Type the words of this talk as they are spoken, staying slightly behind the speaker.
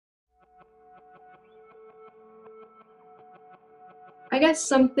I guess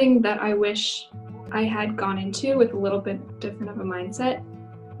something that I wish I had gone into with a little bit different of a mindset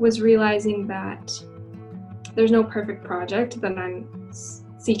was realizing that there's no perfect project that I'm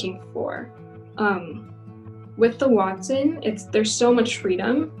seeking for. With the Watson, there's so much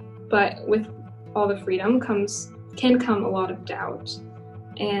freedom, but with all the freedom can come a lot of doubt.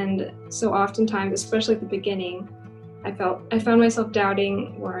 And so oftentimes, especially at the beginning, I found myself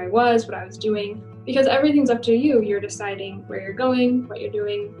doubting where I was, what I was doing, because everything's up to you. You're deciding where you're going, what you're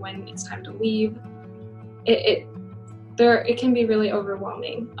doing, when it's time to leave. It can be really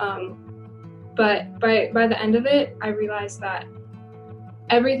overwhelming. But by the end of it, I realized that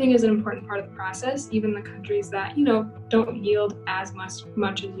everything is an important part of the process, even the countries that, don't yield as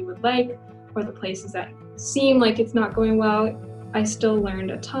much as you would like, or the places that seem like it's not going well. I still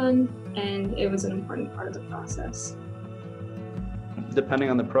learned a ton, and it was an important part of the process. Depending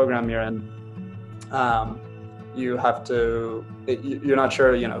on the program you're in, you have to, you're not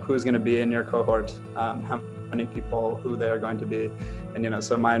sure, who's going to be in your cohort, how many people, who they are going to be. And,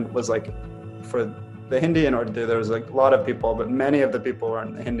 so mine was like, for the Hindi and Urdu, there was like a lot of people, but many of the people were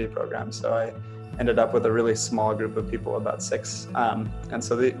in the Hindi program. So I ended up with a really small group of people, about 6. And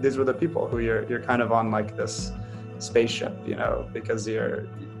so these were the people who you're kind of on like this spaceship, because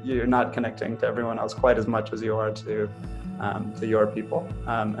you're not connecting to everyone else quite as much as you are to your people.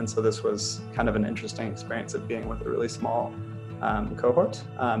 And so this was kind of an interesting experience of being with a really small cohort.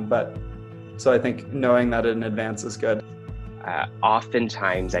 But so I think knowing that in advance is good.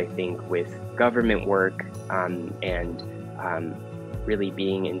 Oftentimes, I think with government work and really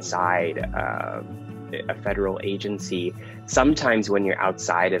being inside a federal agency, sometimes when you're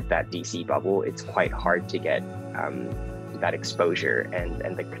outside of that DC bubble, it's quite hard to get that exposure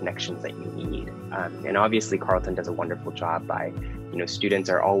and the connections that you need. And obviously Carleton does a wonderful job by, students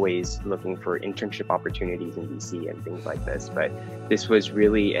are always looking for internship opportunities in DC and things like this. But this was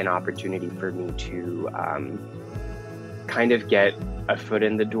really an opportunity for me to kind of get a foot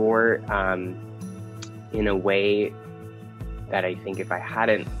in the door in a way that I think if I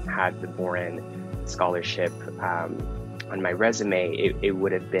hadn't had the Boren scholarship on my resume, it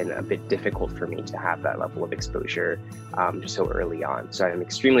would have been a bit difficult for me to have that level of exposure so early on. So I'm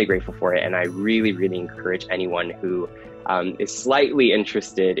extremely grateful for it. And I really, really encourage anyone who is slightly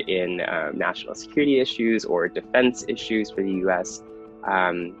interested in national security issues or defense issues for the US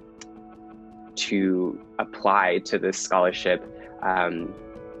to apply to this scholarship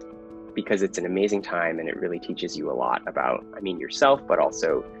because it's an amazing time and it really teaches you a lot about, yourself, but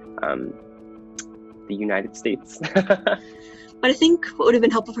also the United States. But I think what would have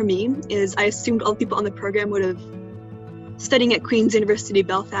been helpful for me is I assumed all the people on the program would have, studying at Queen's University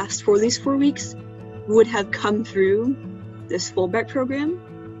Belfast for these 4 weeks, would have come through this Fulbright program,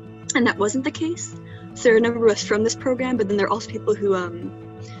 and that wasn't the case. So there are a number of us from this program, but then there are also people who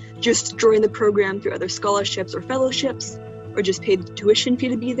just joined the program through other scholarships or fellowships, or just paid the tuition fee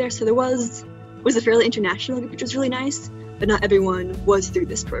to be there. So there was a fairly international group, which was really nice, but not everyone was through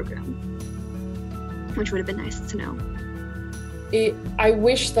this program, which would have been nice to know. I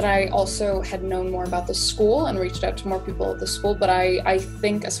wish that I also had known more about the school and reached out to more people at the school, but I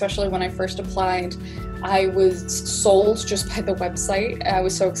think, especially when I first applied, I was sold just by the website. I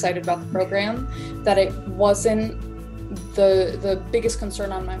was so excited about the program that it wasn't the biggest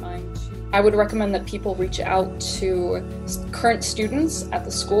concern on my mind. I would recommend that people reach out to current students at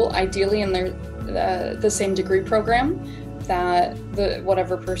the school, ideally in the same degree program, that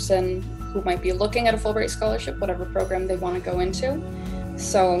whatever person who might be looking at a Fulbright scholarship, whatever program they want to go into.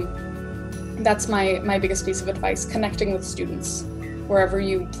 So that's my biggest piece of advice, connecting with students wherever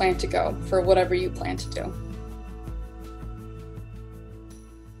you plan to go for whatever you plan to do.